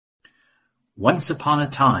Once upon a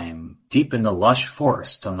time, deep in the lush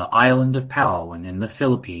forest on the island of Palawan in the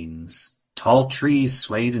Philippines, tall trees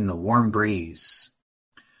swayed in the warm breeze.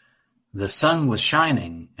 The sun was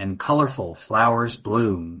shining and colorful flowers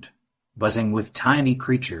bloomed, buzzing with tiny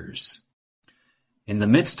creatures. In the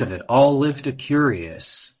midst of it all lived a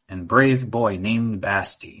curious and brave boy named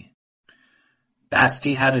Basti.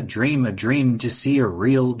 Basti had a dream to see a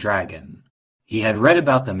real dragon. He had read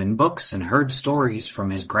about them in books and heard stories from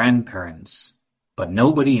his grandparents, but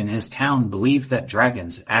nobody in his town believed that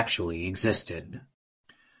dragons actually existed.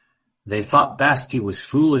 They thought Basti was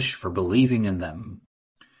foolish for believing in them.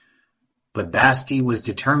 But Basti was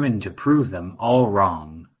determined to prove them all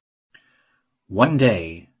wrong. One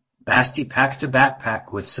day, Basti packed a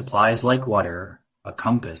backpack with supplies like water, a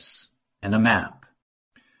compass, and a map.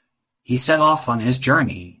 He set off on his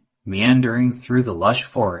journey, meandering through the lush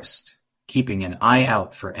forest, keeping an eye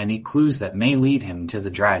out for any clues that may lead him to the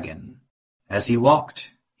dragon. As he walked,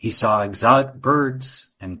 he saw exotic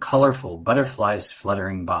birds and colorful butterflies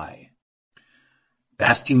fluttering by.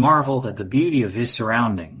 Basti marveled at the beauty of his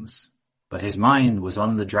surroundings, but his mind was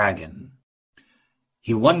on the dragon.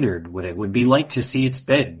 He wondered what it would be like to see its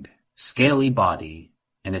big, scaly body,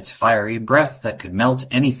 and its fiery breath that could melt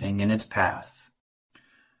anything in its path.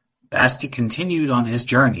 Basti continued on his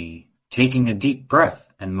journey, taking a deep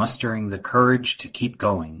breath and mustering the courage to keep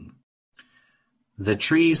going. The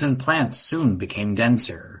trees and plants soon became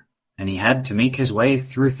denser, and he had to make his way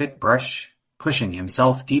through thick brush, pushing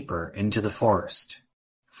himself deeper into the forest.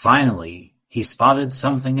 Finally, he spotted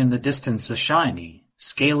something in the distance, a shiny,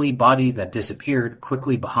 scaly body that disappeared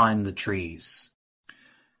quickly behind the trees.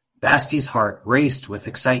 Basti's heart raced with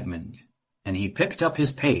excitement, and he picked up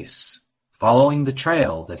his pace, following the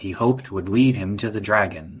trail that he hoped would lead him to the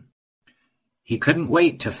dragon. He couldn't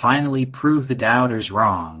wait to finally prove the doubters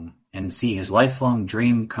wrong and see his lifelong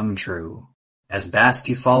dream come true. As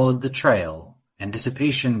Basti followed the trail,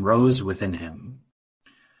 anticipation rose within him.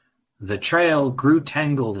 The trail grew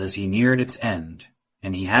tangled as he neared its end,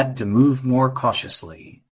 and he had to move more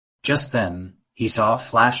cautiously. Just then, he saw a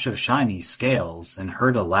flash of shiny scales and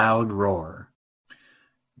heard a loud roar.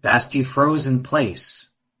 Basti froze in place,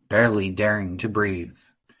 barely daring to breathe.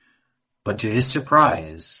 But to his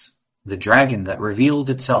surprise, the dragon that revealed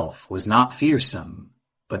itself was not fearsome,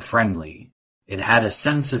 but friendly. It had a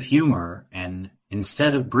sense of humor, and,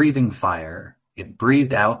 instead of breathing fire, it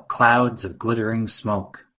breathed out clouds of glittering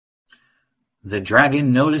smoke. The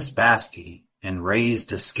dragon noticed Basti and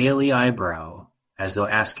raised a scaly eyebrow, as though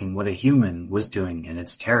asking what a human was doing in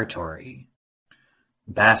its territory.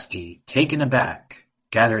 Basti, taken aback,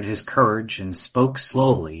 gathered his courage and spoke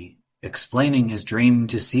slowly, explaining his dream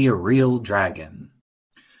to see a real dragon.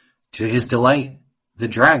 To his delight, the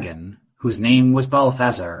dragon, whose name was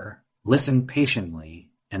Balthazar, listened patiently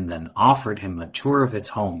and then offered him a tour of its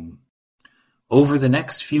home. Over the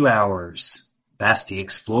next few hours, Basti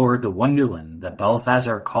explored the wonderland that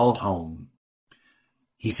Balthazar called home.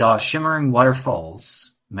 He saw shimmering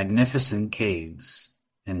waterfalls, magnificent caves,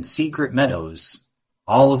 and secret meadows,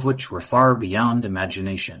 all of which were far beyond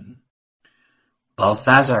imagination.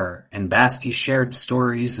 Balthazar and Basti shared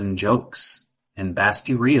stories and jokes, and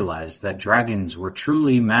Basti realized that dragons were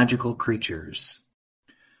truly magical creatures.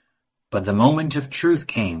 But the moment of truth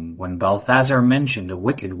came when Balthazar mentioned a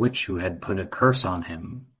wicked witch who had put a curse on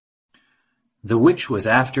him. The witch was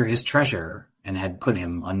after his treasure and had put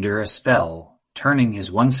him under a spell, turning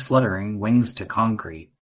his once fluttering wings to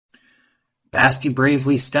concrete. Basti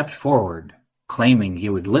bravely stepped forward, claiming he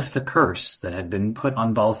would lift the curse that had been put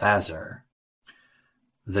on Balthazar.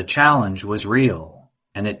 The challenge was real,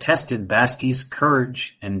 and it tested Basti's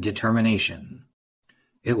courage and determination.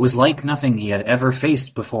 It was like nothing he had ever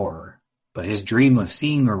faced before, but his dream of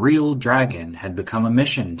seeing a real dragon had become a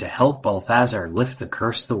mission to help Balthazar lift the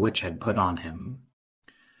curse the witch had put on him.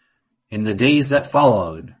 In the days that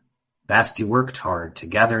followed, Basti worked hard to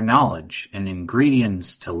gather knowledge and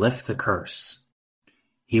ingredients to lift the curse.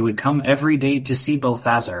 He would come every day to see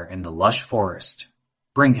Balthazar in the lush forest,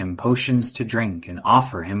 bring him potions to drink and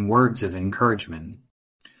offer him words of encouragement.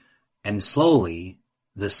 And slowly,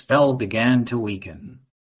 the spell began to weaken.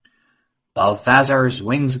 Balthazar's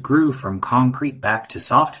wings grew from concrete back to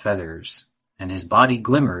soft feathers, and his body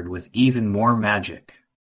glimmered with even more magic.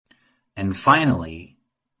 And finally,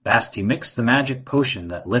 Basti mixed the magic potion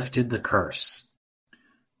that lifted the curse.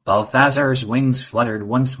 Balthazar's wings fluttered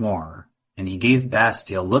once more, and he gave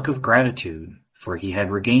Basti a look of gratitude, for he had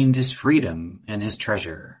regained his freedom and his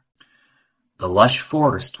treasure. The lush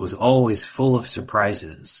forest was always full of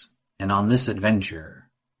surprises, and on this adventure,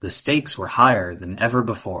 the stakes were higher than ever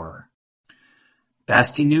before.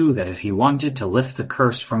 Basti knew that if he wanted to lift the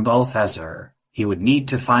curse from Balthazar, he would need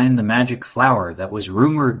to find the magic flower that was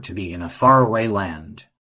rumored to be in a faraway land.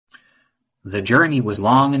 The journey was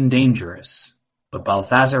long and dangerous, but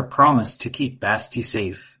Balthazar promised to keep Basti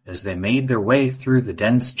safe as they made their way through the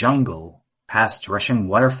dense jungle, past rushing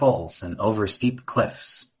waterfalls and over steep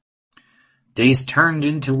cliffs. Days turned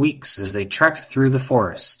into weeks as they trekked through the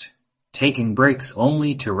forest, taking breaks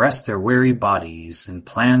only to rest their weary bodies and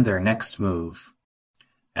plan their next move.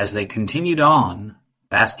 As they continued on,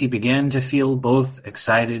 Basti began to feel both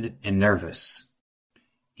excited and nervous.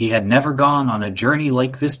 He had never gone on a journey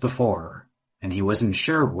like this before, and he wasn't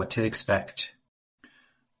sure what to expect.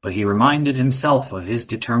 But he reminded himself of his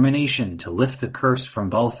determination to lift the curse from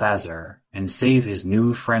Balthazar and save his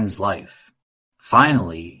new friend's life.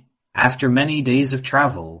 Finally, after many days of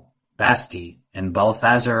travel, Basti and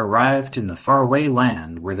Balthazar arrived in the faraway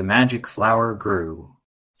land where the magic flower grew.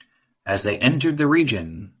 As they entered the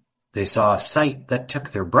region, they saw a sight that took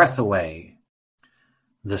their breath away.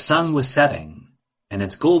 The sun was setting, and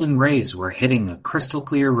its golden rays were hitting a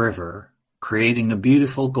crystal-clear river, creating a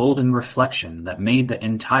beautiful golden reflection that made the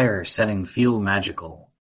entire setting feel magical.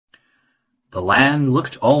 The land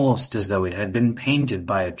looked almost as though it had been painted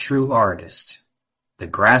by a true artist. The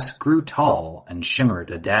grass grew tall and shimmered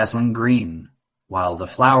a dazzling green, while the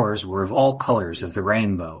flowers were of all colors of the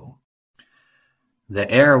rainbow. The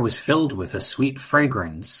air was filled with a sweet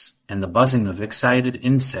fragrance and the buzzing of excited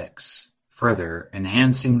insects, further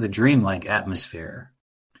enhancing the dreamlike atmosphere.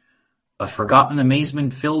 A forgotten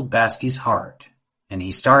amazement filled Basti's heart, and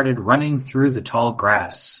he started running through the tall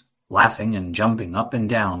grass, laughing and jumping up and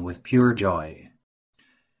down with pure joy.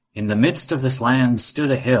 In the midst of this land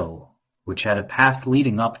stood a hill, which had a path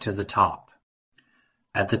leading up to the top.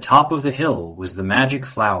 At the top of the hill was the magic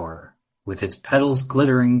flower, with its petals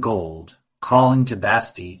glittering gold, calling to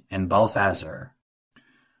Basti and Balthazar.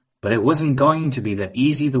 But it wasn't going to be that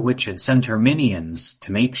easy. The witch had sent her minions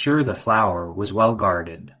to make sure the flower was well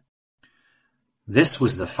guarded. This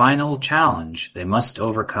was the final challenge they must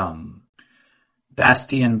overcome.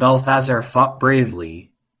 Basti and Balthazar fought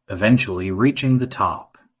bravely, eventually reaching the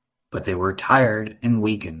top, but they were tired and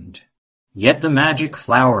weakened. Yet the magic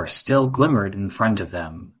flower still glimmered in front of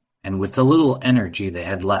them, and with the little energy they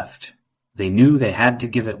had left, they knew they had to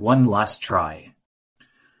give it one last try.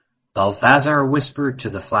 Balthazar whispered to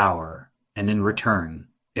the flower, and in return,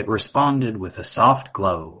 it responded with a soft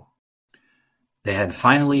glow. They had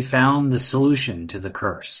finally found the solution to the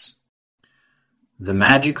curse. The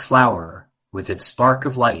magic flower, with its spark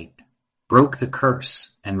of light, broke the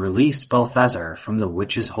curse and released Balthazar from the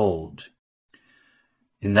witch's hold.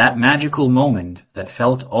 In that magical moment that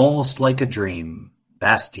felt almost like a dream,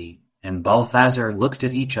 Basti and Balthazar looked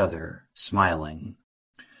at each other, smiling.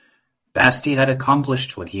 Basti had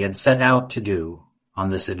accomplished what he had set out to do on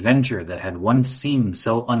this adventure that had once seemed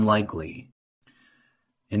so unlikely.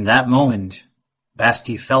 In that moment,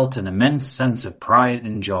 Basti felt an immense sense of pride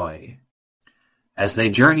and joy. As they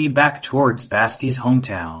journeyed back towards Basti's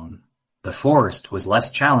hometown, the forest was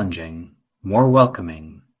less challenging, more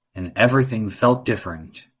welcoming, and everything felt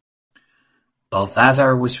different.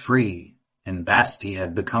 Balthazar was free, and Basti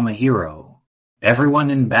had become a hero. Everyone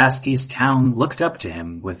in Basti's town looked up to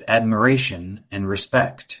him with admiration and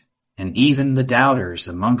respect, and even the doubters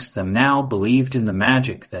amongst them now believed in the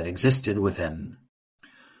magic that existed within.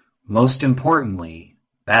 Most importantly,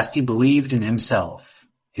 Basti believed in himself.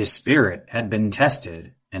 His spirit had been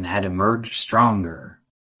tested and had emerged stronger.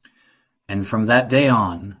 And from that day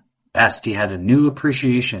on, Basti had a new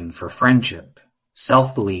appreciation for friendship,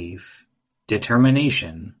 self-belief,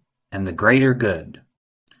 determination, and the greater good.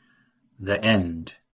 The end.